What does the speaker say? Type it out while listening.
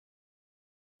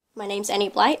My name's Annie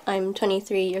Blight. I'm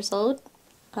 23 years old.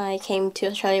 I came to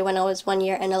Australia when I was 1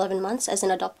 year and 11 months as an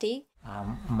adoptee.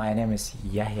 My name is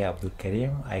Yahya Abdul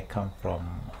Karim. I come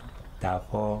from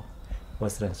Darfur,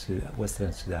 Western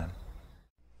Sudan.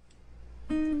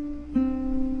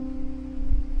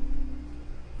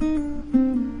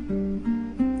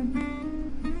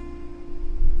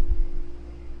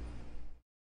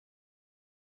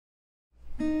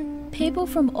 People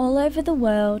from all over the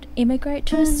world immigrate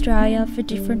to Australia for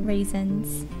different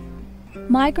reasons.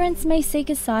 Migrants may seek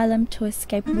asylum to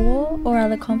escape war or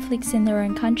other conflicts in their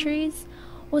own countries,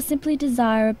 or simply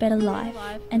desire a better life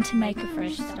and to make a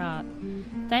fresh start.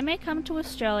 They may come to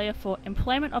Australia for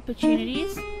employment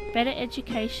opportunities, better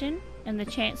education, and the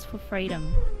chance for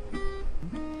freedom.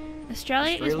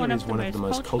 Australia is one of the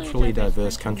most culturally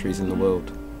diverse countries in the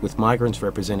world, with migrants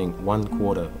representing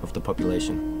 1/4 of the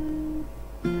population.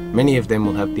 Many of them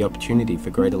will have the opportunity for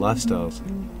greater lifestyles,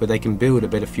 where they can build a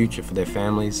better future for their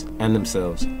families and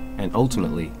themselves, and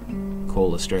ultimately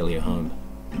call Australia home.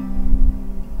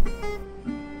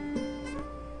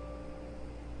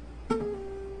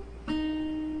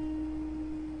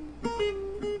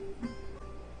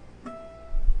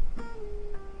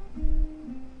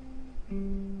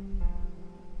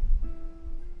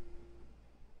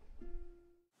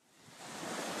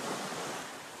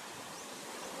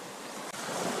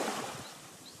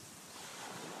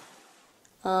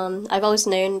 I've always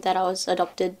known that I was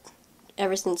adopted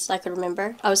ever since I could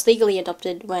remember. I was legally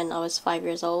adopted when I was 5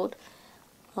 years old.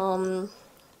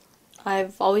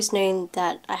 I've always known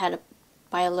that I had a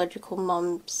biological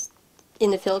mom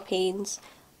in the Philippines,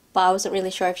 but I wasn't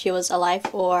really sure if she was alive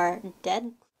or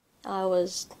dead. I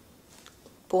was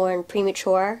born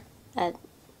premature at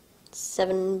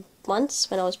 7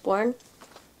 months when I was born,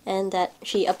 and that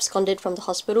she absconded from the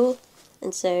hospital,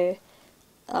 and so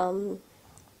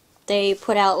they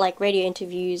put out like radio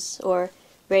interviews or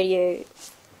radio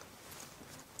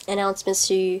announcements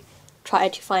to try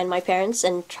to find my parents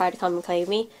and try to come and claim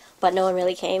me, but no one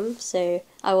really came. So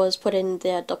I was put in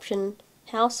the adoption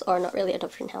house, or not really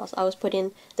adoption house, I was put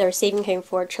in the receiving home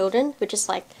for children, which is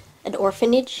like an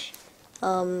orphanage.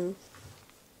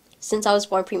 Since I was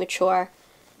born premature,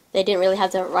 they didn't really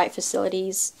have the right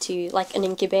facilities to, like an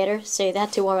incubator, so they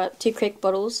had to warm up 2 Crick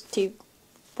bottles to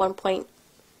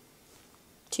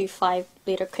 1.25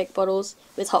 liter Crick bottles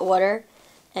with hot water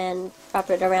and wrap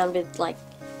it around with like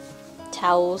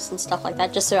towels and stuff like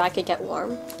that just so I could get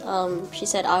warm. She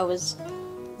said I was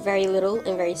very little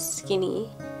and very skinny,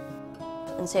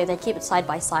 and so they keep it side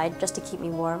by side just to keep me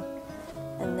warm.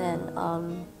 And then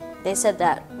they said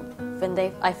that when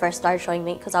I first started showing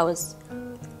meat, because I was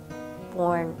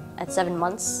born at 7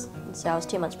 months, so I was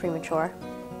 2 months premature,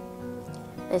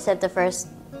 they said the first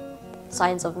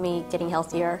signs of me getting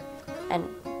healthier and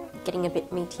getting a bit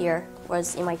meatier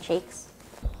was in my cheeks.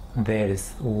 There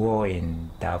is war in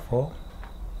Darfur,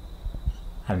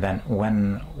 and then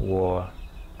when war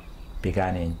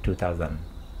began in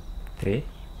 2003,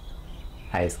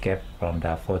 I escaped from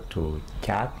Darfur to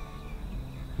Chad,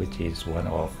 which is one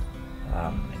of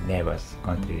neighbors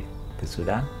country to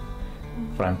Sudan.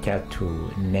 From Chad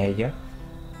to Niger,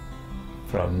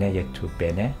 from Niger to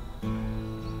Benin,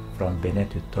 from Benin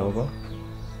to Togo,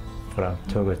 from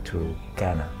Togo to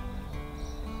Ghana.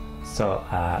 So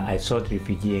I sought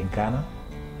refugee in Ghana,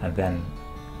 and then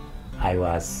I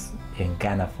was in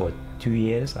Ghana for 2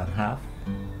 years and a half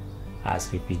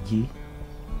as refugee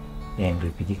in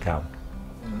refugee camp.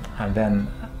 And then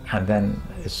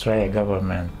Australia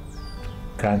government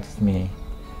granted me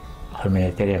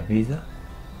humanitarian visa.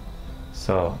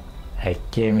 So I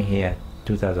came here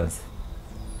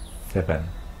 2007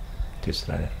 to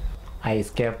Australia. I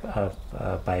escaped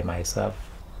by myself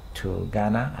to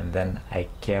Ghana, and then I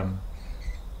came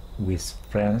with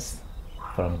friends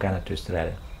from Ghana to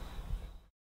Australia.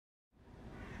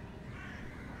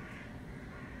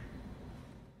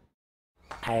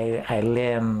 I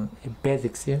learned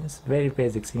basic things, very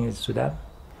basic things in Sudan.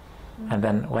 And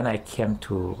then when I came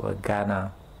to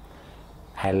Ghana,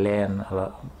 I learned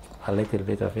a little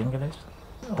bit of English.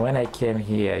 When I came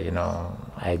here,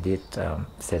 I did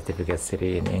certificate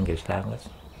 3 in English language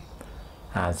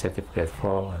and certificate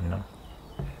 4,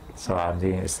 So I'm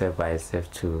doing it step by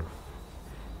step to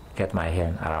get my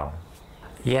hand around.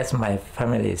 Yes, my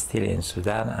family is still in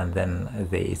Sudan, and then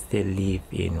they still live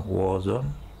in war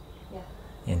zone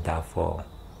in Darfur.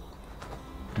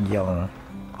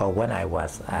 When I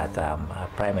was at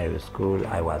primary school,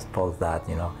 I was told that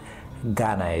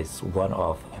Ghana is one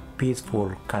of a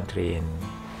peaceful country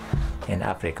in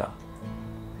Africa.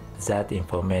 That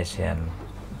information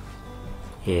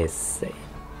is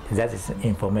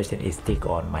stick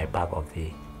on my back of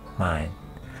the mind.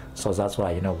 So that's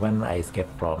why, when I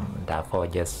escaped from Darfur,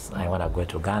 I want to go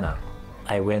to Ghana.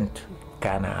 I went to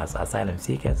Ghana as asylum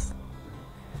seekers.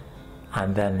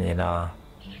 And then,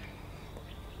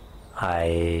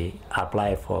 I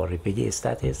applied for refugee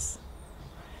status.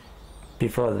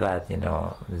 Before that,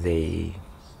 they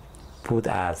put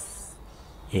us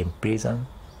in prison.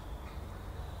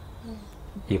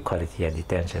 You call it here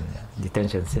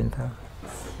detention center.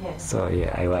 Yes. So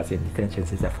yeah, I was in detention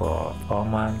center for 4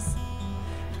 months.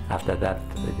 After that,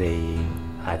 they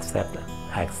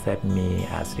accept me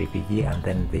as refugee, and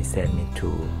then they sent me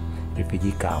to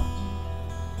refugee camp.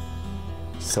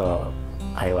 So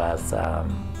I was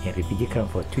in refugee camp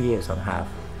for 2 years and a half.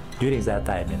 During that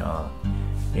time,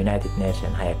 United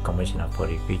Nations High Commissioner for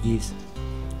Refugees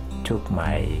took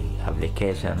my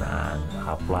application and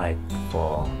applied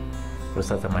for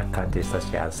resettlement countries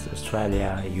such as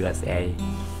Australia, USA,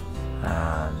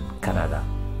 and Canada.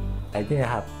 I didn't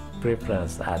have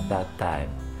preference at that time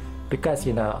because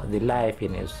the life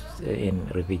in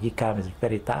refugee camp is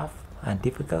very tough and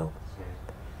difficult.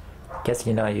 Just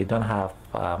you don't have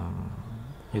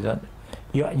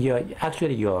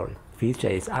your future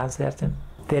is uncertain.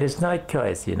 There is no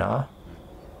choice.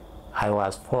 I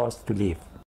was forced to leave.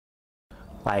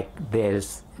 Like there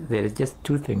is just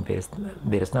two things.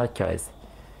 There is no choice.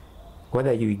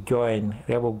 Whether you join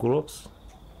rebel groups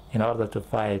in order to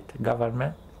fight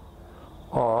government,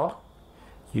 or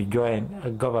you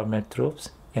join government troops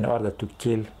in order to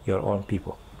kill your own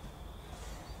people.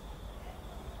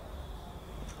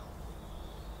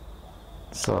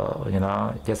 So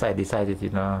I decided to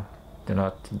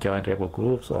not join rebel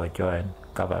groups or join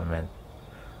government.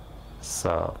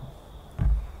 So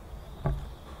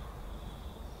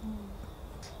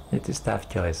it is a tough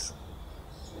choice.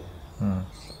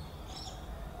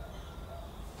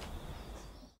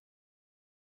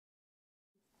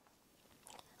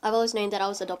 I've always known that I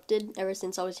was adopted ever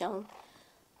since I was young.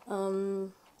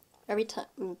 Every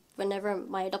time, whenever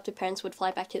my adopted parents would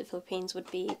fly back to the Philippines, would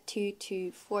be 2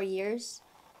 to 4 years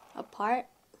apart.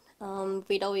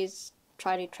 We'd always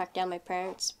try to track down my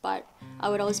parents, but I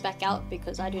would always back out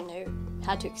because I didn't know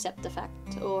how to accept the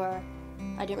fact, or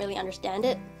I didn't really understand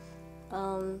it.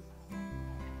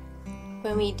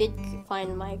 When we did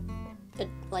find my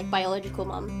biological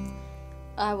mom,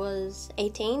 I was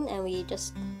 18 and we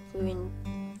just flew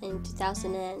in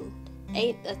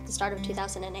 2008, at the start of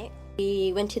 2008.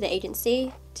 We went to the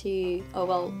agency to,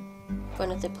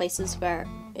 one of the places where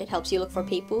it helps you look for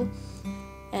people.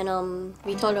 And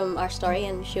we told them our story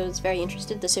and she was very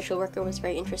interested. The social worker was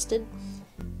very interested.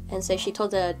 And so she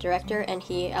told the director and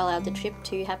he allowed the trip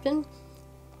to happen.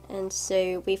 And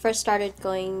so we first started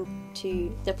going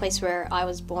to the place where I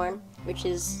was born, which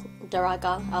is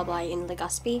Daraga Albay in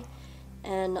Legazpi.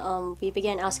 And we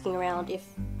began asking around if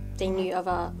they knew of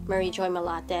a Marie Joy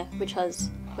Malate, which was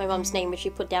my mom's name, which she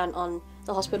put down on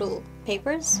the hospital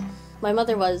papers. My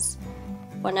mother was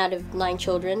one out of 9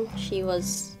 children. She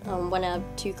was one out of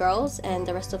 2 girls, and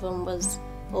the rest of them was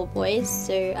all boys.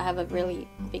 So I have a really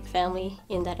big family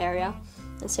in that area.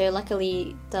 And so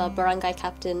luckily the barangay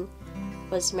captain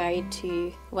was married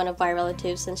to one of my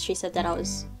relatives, and she said that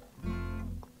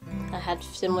I had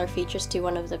similar features to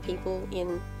one of the people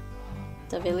in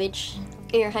the village.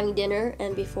 We were having dinner,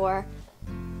 and before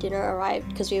dinner arrived,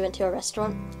 because we went to a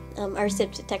restaurant, I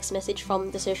received a text message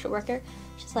from the social worker.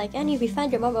 She's like, "Annie, we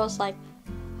found your mom." I was like,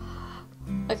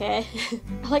 okay.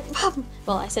 I'm like, "Mom!"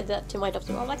 Well, I said that to my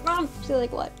adopted mom. I'm like, "Mom!" She's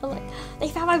like, "What?" I'm like, "They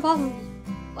found my mom!"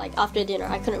 Like, after dinner,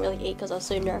 I couldn't really eat because I was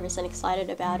so nervous and excited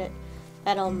about it.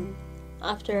 And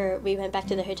after we went back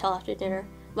to the hotel after dinner,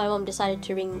 my mom decided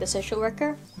to ring the social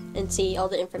worker and see all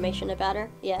the information about her.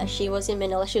 Yeah, she was in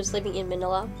Manila. She was living in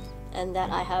Manila, and that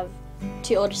I have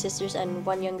 2 older sisters and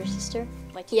 1 younger sister.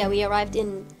 Yeah, we arrived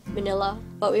in Manila,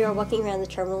 but we were walking around the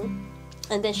terminal,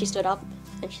 and then she stood up,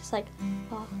 and she's like,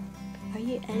 "Oh, are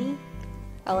you Annie?"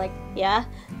 I'm like, "Yeah."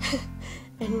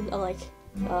 And I'm like,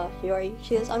 "Who are you?"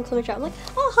 She goes, "I'm Clementine." I'm like,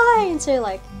 "Oh, hi!" And so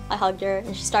I hugged her,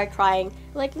 and she started crying.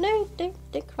 I'm like, "No, don't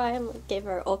cry." I gave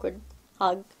her an awkward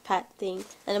hug, pat thing,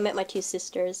 and I met my 2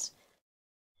 sisters.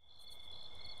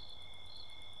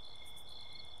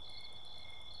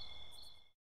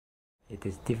 It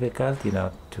is difficult,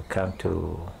 to come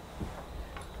to,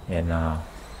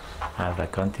 another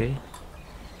country.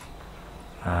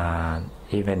 And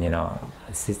even,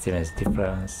 system is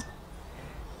different,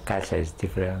 culture is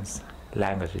different,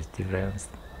 language is different.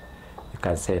 You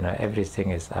can say,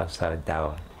 everything is upside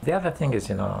down. The other thing is,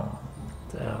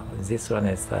 this one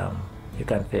is, you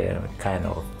can say kind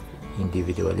of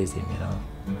individualism,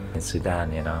 In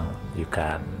Sudan, you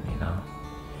can,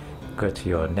 go to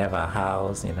your neighbor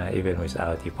house, you know, even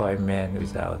without appointment,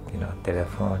 without, you know,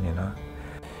 telephone, you know.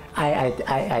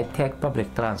 I take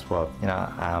public transport, you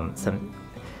know.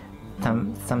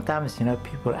 Sometimes, you know,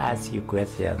 people ask you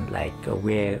questions like,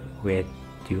 where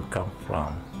do you come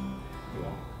from?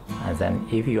 And then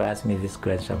if you ask me this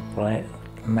question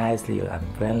nicely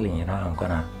and friendly, you know, I'm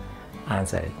gonna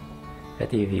answer it.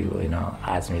 But if you, you know,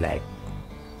 ask me like,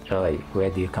 oh,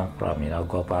 where do you come from? You know,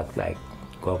 go back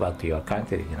to your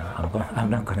country, you know, I'm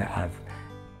not gonna answer.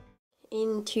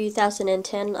 In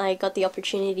 2010, I got the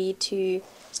opportunity to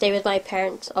stay with my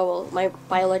parents, my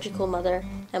biological mother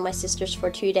and my sisters for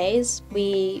 2 days.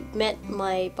 We met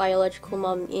my biological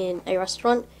mom in a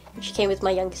restaurant. She came with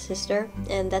my younger sister,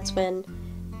 and that's when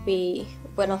we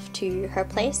went off to her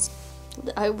place.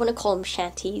 I want to call them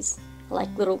shanties, like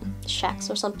little shacks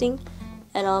or something.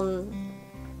 And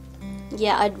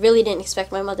yeah, I really didn't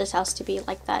expect my mother's house to be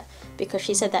like that, because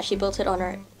she said that she built it on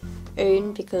her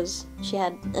own because she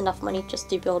had enough money just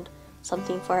to build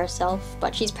something for herself,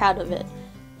 but she's proud of it.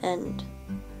 And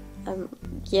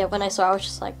yeah, when I saw it, I was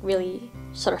just like really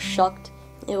sort of shocked.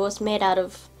 It was made out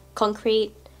of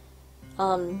concrete,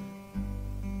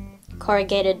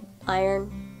 corrugated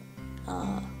iron,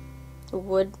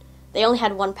 wood. They only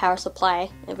had one power supply,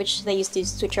 which they used to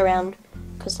switch around,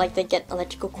 because like they get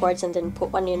electrical cords and then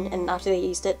put one in, and after they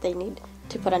used it they need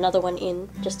to put another one in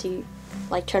just to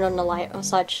like turn on the light or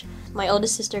such. My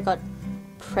oldest sister got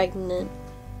pregnant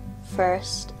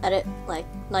first at it like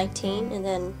 19, and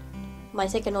then my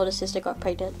second oldest sister got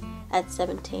pregnant at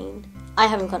 17. I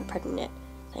haven't gotten pregnant yet,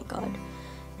 thank God.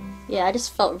 Yeah, I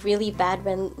just felt really bad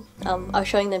when I was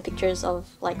showing them pictures of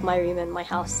like my room and my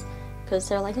house, because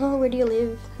they're like, oh, where do you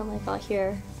live? I'm like, oh,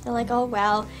 here. They're like, oh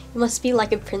wow, you must be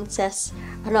like a princess.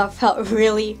 And I felt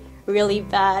really, really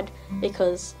bad,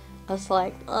 because I was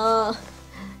like,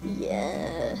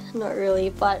 yeah, not really,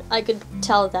 but I could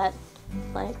tell that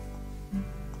like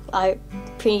I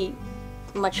pretty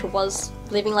much was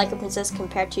living like a princess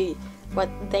compared to what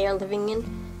they are living in.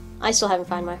 I still haven't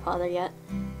found my father yet,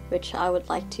 which I would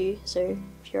like to, so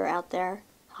if you're out there,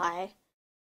 hi.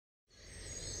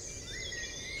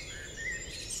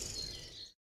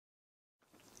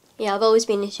 Yeah, I've always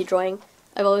been into drawing.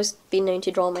 I've always been known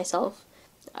to draw myself.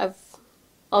 I've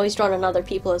always drawn on other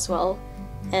people as well,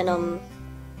 and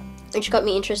which got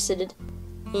me interested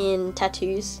in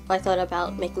tattoos. I thought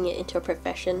about making it into a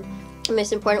profession. The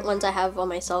most important ones I have on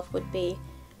myself would be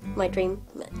my dream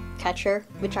catcher,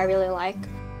 which I really like.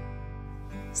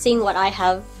 Seeing what I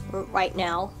have right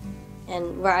now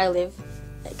and where I live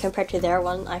compared to their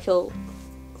one, I feel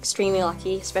extremely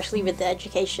lucky, especially with the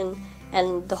education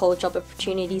and the whole job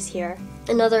opportunities here.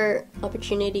 Another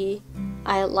opportunity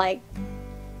I like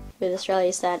with Australia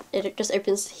is that it just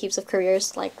opens heaps of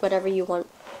careers, like whatever you want,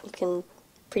 you can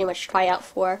pretty much try out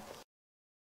for.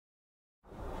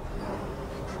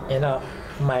 You know,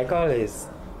 my goal is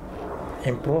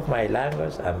improve my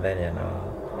language, and then, you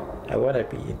know, I want to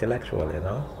be intellectual, you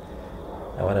know.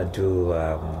 I want to do,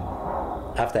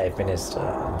 after I finish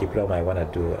diploma, I want to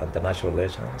do international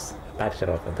relations,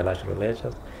 Bachelor of International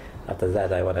Relations. After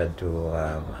that, I want to do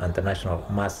international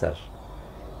master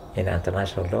in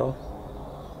international law.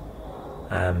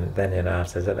 And then, you know,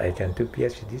 after that, I can do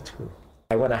PhD too.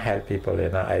 I want to help people, you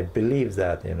know. I believe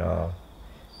that, you know,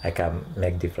 I can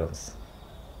make difference.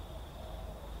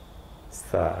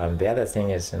 So, and the other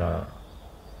thing is, you know,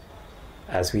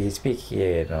 as we speak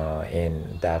here, you know,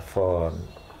 in Darfur,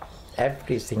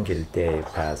 every single day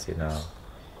pass, you know,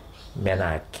 men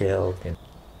are killed, and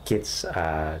kids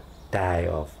die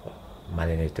of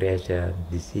malnutrition,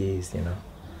 disease, you know.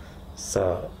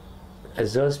 So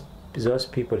those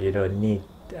people, you know, need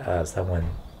someone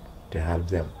to help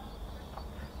them.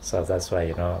 So that's why,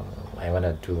 you know, I want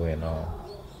to do, you know,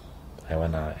 I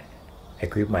want to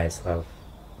equip myself,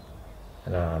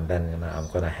 you know, and then, you know, I'm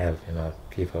going to help, you know,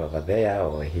 people over there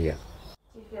or here.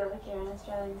 Do you feel like you're an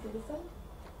Australian citizen?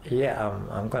 Yeah,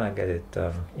 I'm going to get it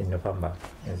in November,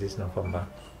 in this November.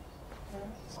 Yeah.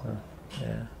 So,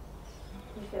 yeah.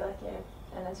 Do you feel like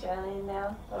you're an Australian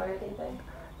now already though?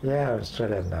 Yeah, I'm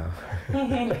Australian now.